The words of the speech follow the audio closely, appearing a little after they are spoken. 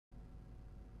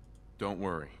Don't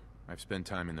worry. I've spent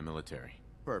time in the military.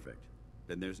 Perfect.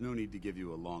 Then there's no need to give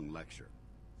you a long lecture,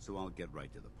 so I'll get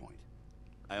right to the point.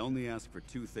 I only ask for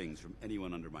two things from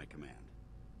anyone under my command: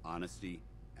 honesty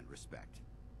and respect.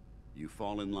 You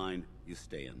fall in line, you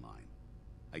stay in line.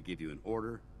 I give you an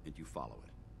order, and you follow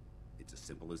it. It's as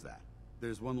simple as that.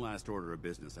 There's one last order of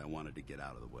business I wanted to get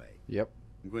out of the way. Yep.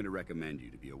 I'm going to recommend you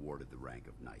to be awarded the rank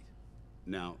of Knight.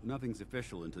 Now, nothing's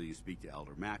official until you speak to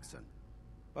Elder Maxson,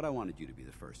 but I wanted you to be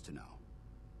the first to know.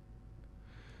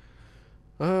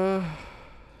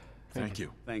 Thank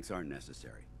you. Thanks aren't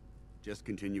necessary. Just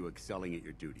continue excelling at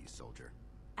your duties, soldier.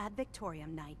 Ad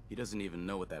Victoriam, Knight. He doesn't even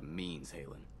know what that means,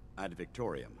 Halen. Ad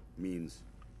Victoriam means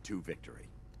to victory.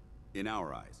 In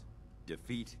our eyes,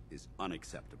 defeat is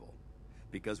unacceptable,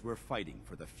 because we're fighting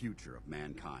for the future of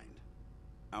mankind.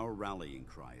 Our rallying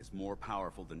cry is more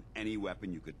powerful than any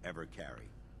weapon you could ever carry.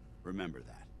 Remember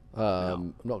that.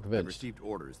 I'm not convinced. I received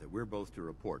orders that we're both to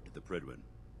report to the Pridwin.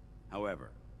 However,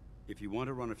 if you want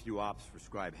to run a few ops for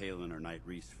Scribe Halen or Knight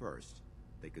Reese first,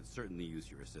 they could certainly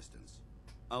use your assistance.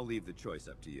 I'll leave the choice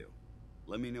up to you.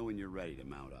 Let me know when you're ready to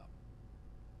mount up.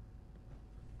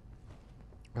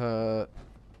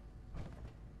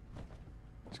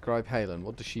 Scribe Halen,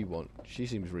 what does she want? She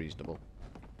seems reasonable.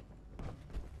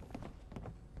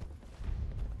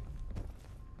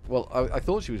 Well, I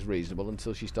thought she was reasonable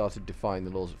until she started defying the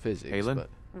laws of physics. Halen? But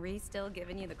Reese still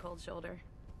giving you the cold shoulder.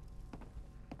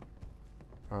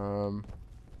 I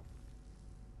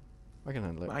can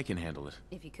handle it. I can handle it.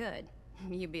 If you could,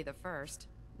 you'd be the first.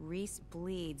 Reese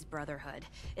bleeds brotherhood.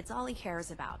 It's all he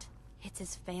cares about. It's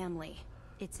his family.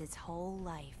 It's his whole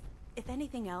life. If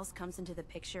anything else comes into the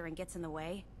picture and gets in the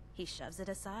way, he shoves it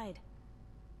aside.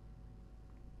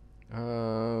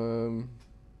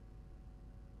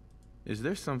 Is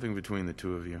there something between the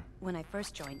two of you? When I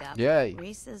first joined up, Yay.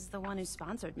 Reese is the one who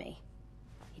sponsored me.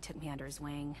 He took me under his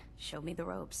wing, showed me the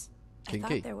ropes. I Kinky.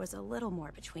 thought there was a little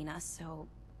more between us, so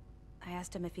I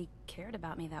asked him if he cared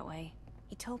about me that way.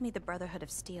 He told me the Brotherhood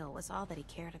of Steel was all that he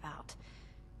cared about,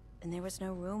 and there was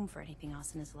no room for anything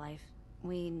else in his life.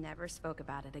 We never spoke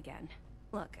about it again.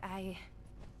 Look, I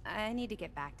need to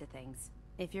get back to things.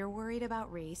 If you're worried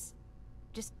about Reese,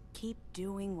 just keep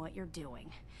doing what you're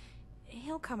doing.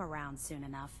 He'll come around soon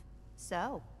enough.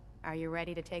 So, are you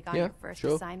ready to take on your first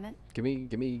assignment? Gimme,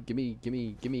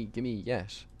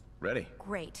 yes. Ready.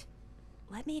 Great.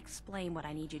 Let me explain what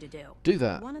I need you to do. Do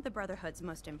that. One of the Brotherhood's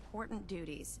most important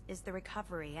duties is the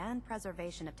recovery and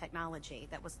preservation of technology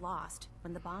that was lost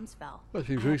when the bombs fell. That I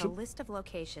seems have a reasonable. list of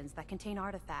locations that contain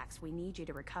artifacts we need you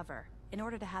to recover in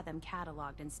order to have them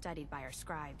cataloged and studied by our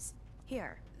scribes.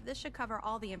 Here, this should cover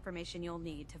all the information you'll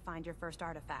need to find your first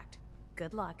artifact.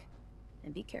 Good luck,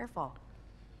 and be careful.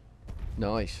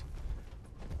 Nice.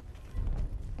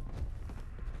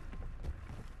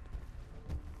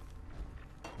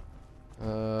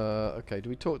 Okay, do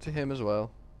we talk to him as well?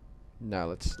 No,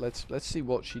 let's see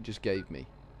what she just gave me.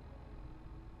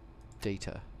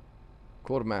 Data.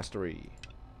 Quartermastery.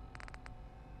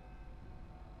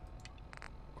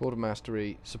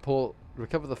 Quartermastery. Support.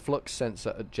 Recover the flux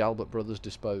sensor at Jalbert Brothers'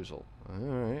 disposal.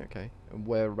 Alright, okay. And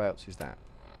whereabouts is that?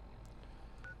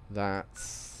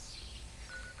 That's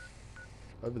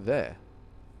over there.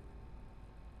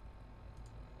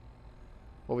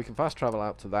 Well, we can fast travel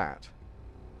out to that.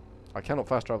 I cannot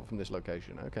fast travel from this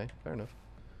location. Okay, fair enough.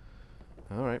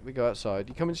 Alright, we go outside.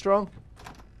 You coming strong?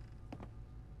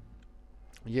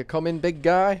 You coming, big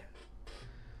guy?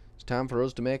 It's time for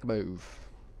us to make a move.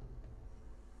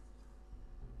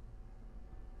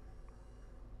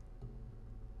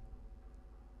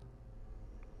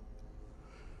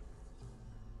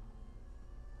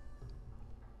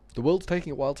 The world's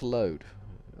taking a while to load.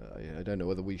 I don't know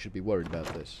whether we should be worried about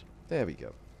this. There we go.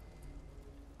 Look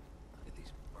at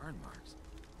these burn marks.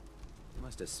 They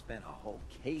must have spent a whole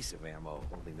case of ammo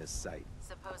holding this site.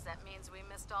 Suppose that means we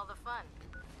missed all the fun.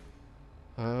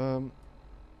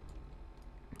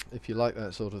 If you like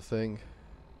that sort of thing,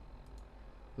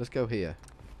 let's go here.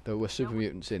 There were super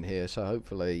mutants in here, so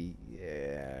hopefully,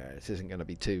 yeah, this isn't going to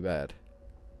be too bad.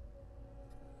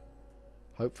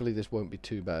 Hopefully this won't be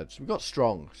too bad. So we've got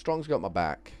Strong. Strong's got my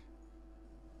back.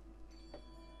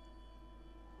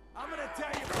 I'm gonna tell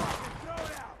you throw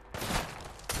it out.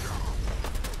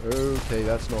 Okay,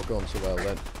 that's not gone so well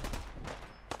then.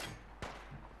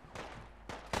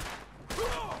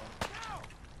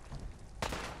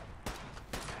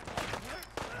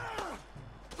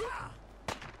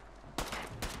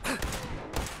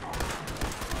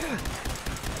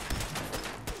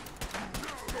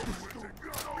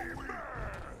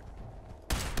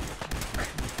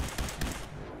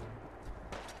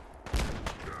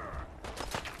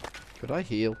 Could I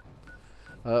heal?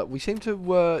 We seem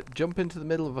to jump into the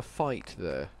middle of a fight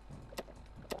there.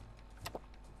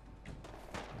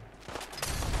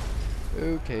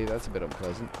 Okay, that's a bit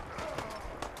unpleasant.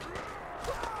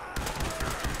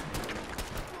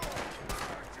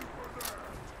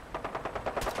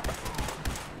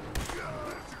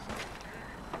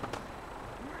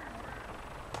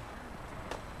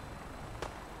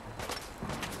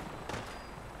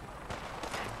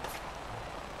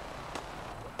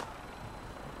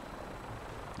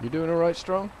 You doing alright,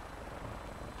 Strong?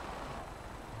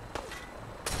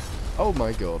 Oh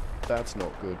my god, that's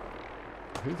not good.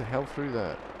 Who the hell threw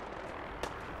that?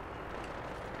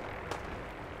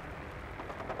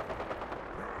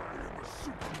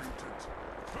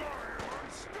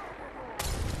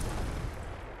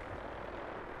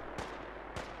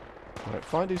 Alright,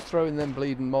 find who's throwing them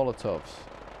bleeding Molotovs.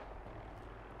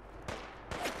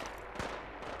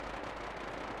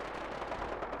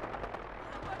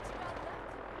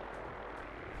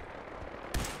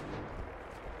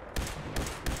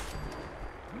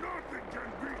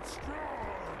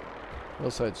 Well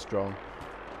said, Strong.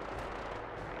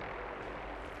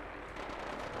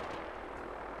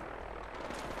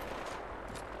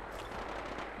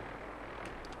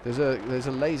 There's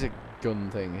a laser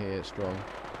gun thing here, Strong.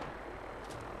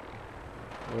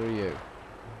 Where are you?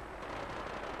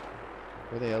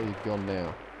 Where the hell you gone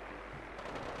now?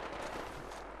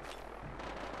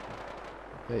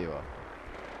 There you are.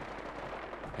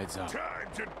 Heads up.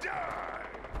 Time to die!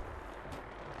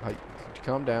 Hey, could you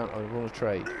calm down? I want to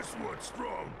trade. This what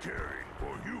Strong carried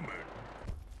for human.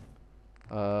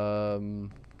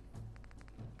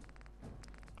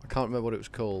 I can't remember what it was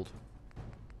called.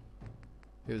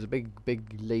 It was a big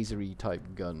lasery type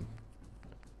gun.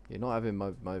 You're not having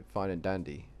my fine and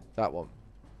dandy. That one.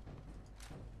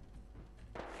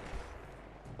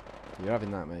 You're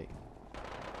having that, mate.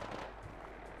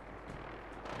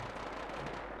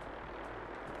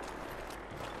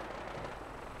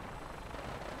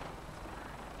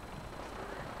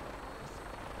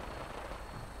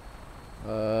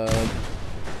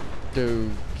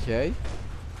 Okay.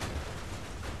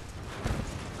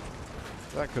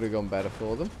 That could have gone better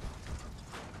for them.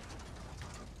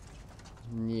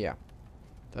 Yeah.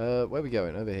 Where are we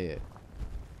going? Over here.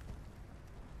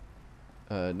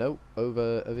 No,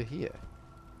 over here.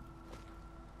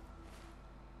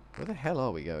 Where the hell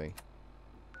are we going?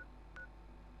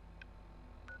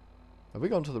 Have we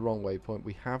gone to the wrong waypoint?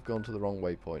 We have gone to the wrong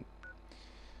waypoint.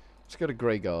 Let's go to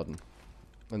Grey Garden.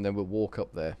 And then we'll walk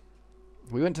up there.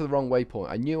 We went to the wrong waypoint.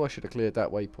 I knew I should have cleared that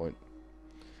waypoint.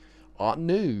 I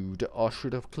knew that I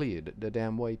should have cleared the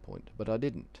damn waypoint, but I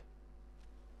didn't.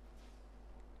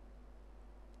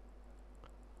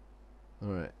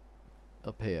 Alright.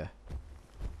 Up here.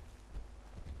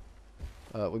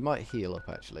 We might heal up,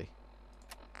 actually.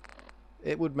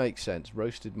 It would make sense.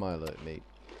 Roasted myalert meat.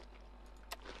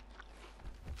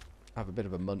 Have a bit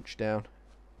of a munch down.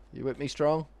 You with me,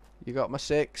 Strong? You got my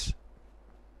 6?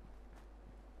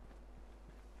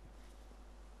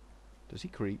 Does he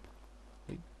creep?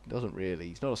 He doesn't really.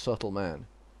 He's not a subtle man.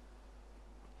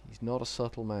 He's not a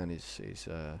subtle man. These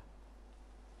are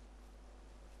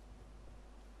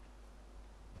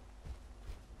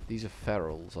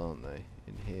ferals, aren't they?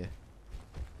 In here.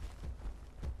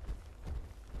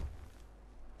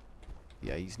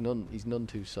 Yeah, he's none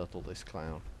too subtle, this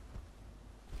clown.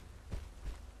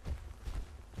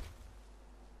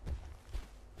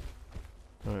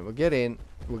 Alright, we'll get in.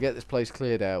 We'll get this place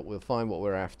cleared out. We'll find what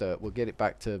we're after. We'll get it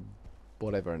back to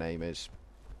whatever her name is.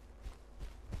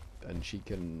 And she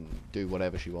can do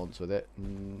whatever she wants with it.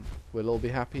 And we'll all be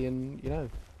happy and, you know,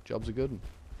 job's a good one.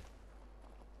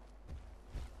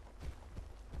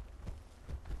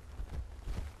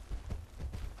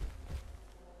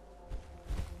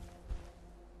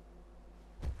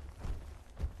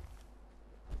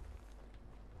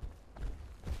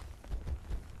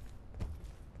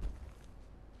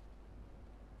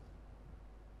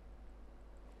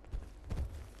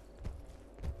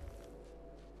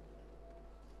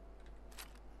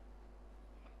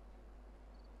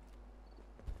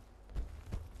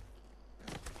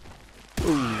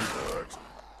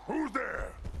 Who's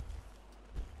there?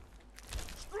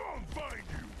 Strong find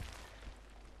you.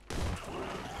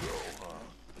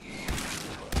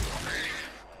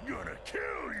 Gonna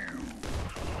kill you.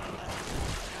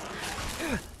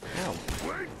 Ow.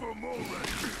 Wait for more than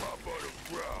you pop out of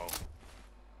ground.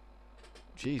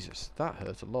 Jesus, that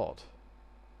hurt a lot.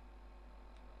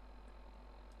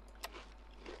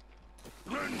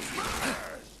 Then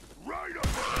smash! Right up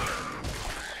there!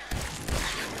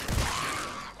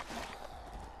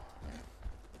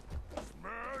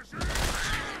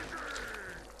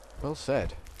 Well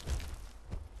said.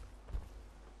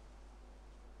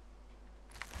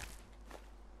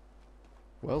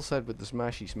 Well said with the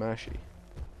smashy smashy.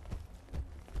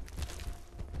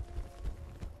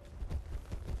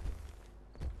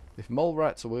 If mole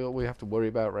rats are all we have to worry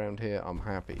about around here, I'm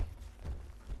happy.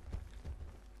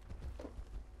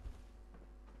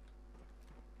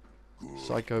 Good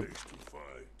Psycho. place to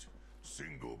fight.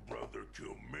 Single brother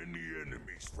kill many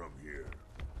enemies from here.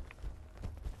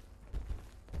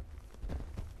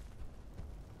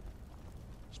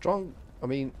 Strong, I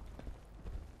mean,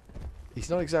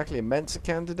 he's not exactly a Mensa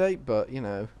candidate, but, you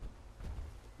know,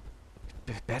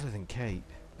 better than Kate.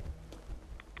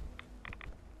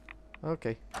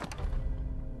 Okay.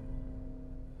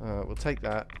 We'll take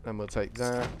that, and we'll take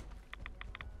that,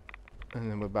 and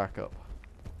then we're back up.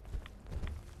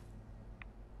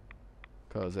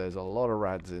 Because there's a lot of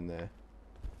rads in there.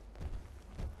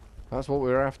 That's what we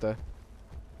were after.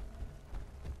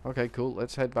 Okay, cool.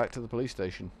 Let's head back to the police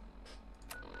station.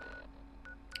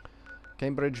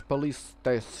 Cambridge Police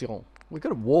Station. We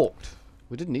could have walked.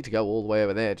 We didn't need to go all the way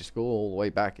over there. Just go all the way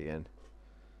back again.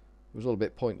 It was all a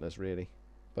bit pointless, really.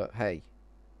 But hey.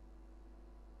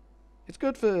 It's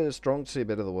good for Strong to see a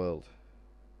bit of the world.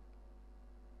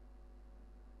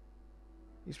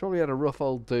 He's probably had a rough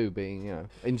old do being, you know,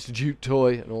 Institute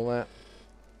toy and all that.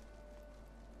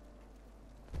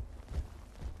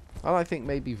 And I think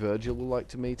maybe Virgil will like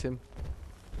to meet him.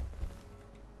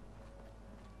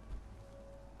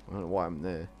 I don't know why I'm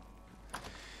there.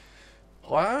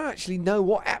 Well, I don't actually know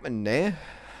what happened there.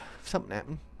 Something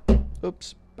happened.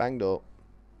 Oops, banged up.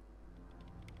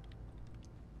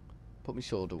 Put my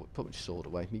sword away. Put my sword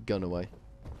away. My gun away.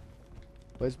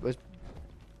 Where's?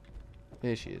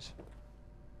 Here she is.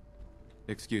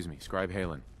 Excuse me, Scribe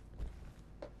Halen.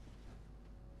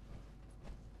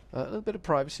 A little bit of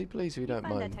privacy, please, if you don't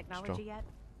Find mind. that technology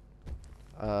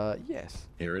yet? Yes.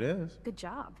 Here it is. Good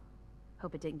job.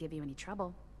 Hope it didn't give you any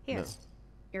trouble. Here, No.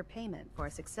 your payment for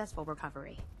a successful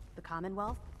recovery. The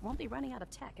Commonwealth won't be running out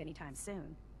of tech anytime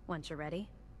soon. Once you're ready,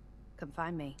 come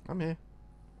find me. I'm here.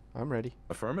 I'm ready.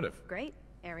 Affirmative. Great.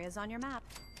 Area's on your map.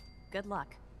 Good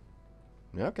luck.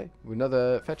 Okay.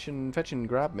 Another fetch and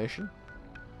grab mission.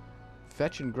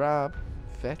 Fetch and grab.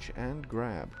 Fetch and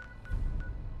grab.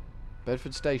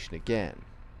 Bedford Station again.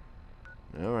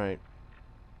 Alright.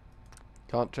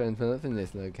 Can't transfer nothing in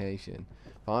this location.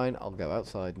 Fine, I'll go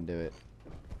outside and do it.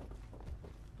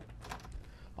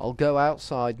 I'll go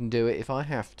outside and do it if I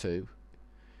have to.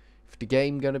 If the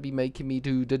game gonna be making me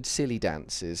do the silly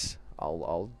dances,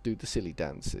 I'll do the silly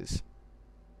dances.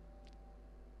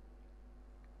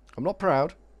 I'm not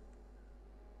proud.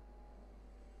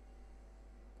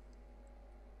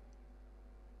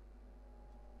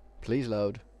 Please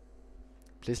load.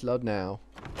 Please load now.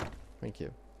 Thank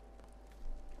you.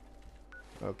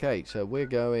 Okay, so we're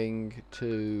going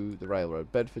to the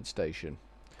railroad, Bedford Station.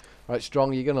 Right,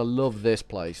 Strong, you're going to love this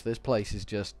place. This place is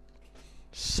just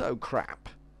so crap.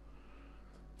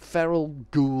 Feral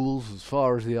ghouls as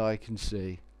far as the eye can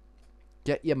see.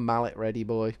 Get your mallet ready,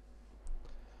 boy.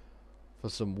 For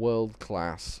some world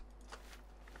class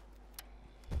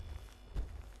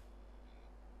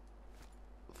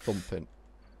thumping.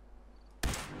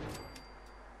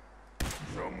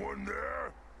 Someone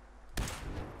there?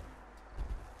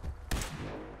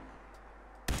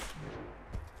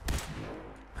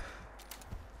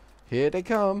 Here they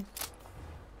come.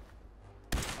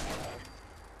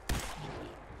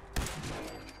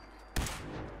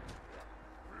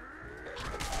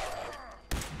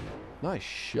 Nice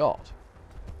shot.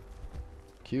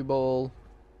 Cue ball.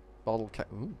 Bottle cap.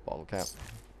 Ooh, bottle cap.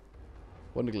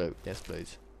 Wonder glue. Yes,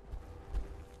 please.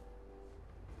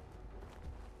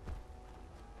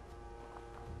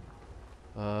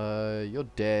 You're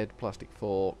dead. Plastic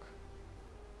fork.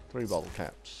 3 bottle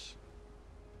caps.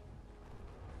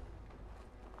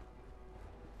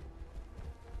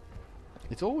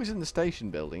 It's always in the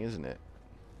station building, isn't it?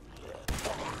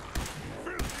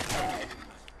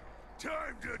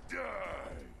 Time to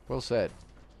die! Well said.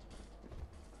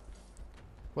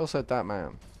 Well said, that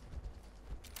man.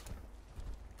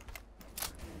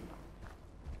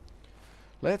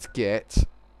 Let's get,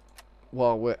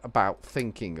 while we're about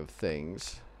thinking of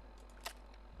things,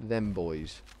 them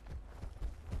boys.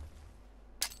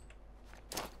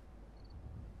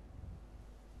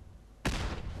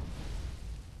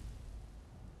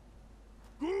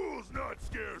 Ghouls not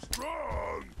scare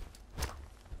strong!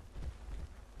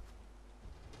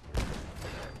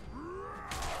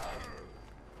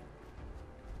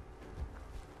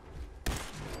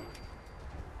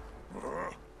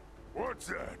 What's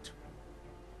that?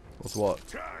 What's what?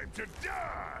 Time to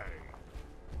die!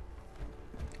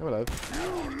 Oh, hello. You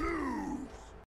lose!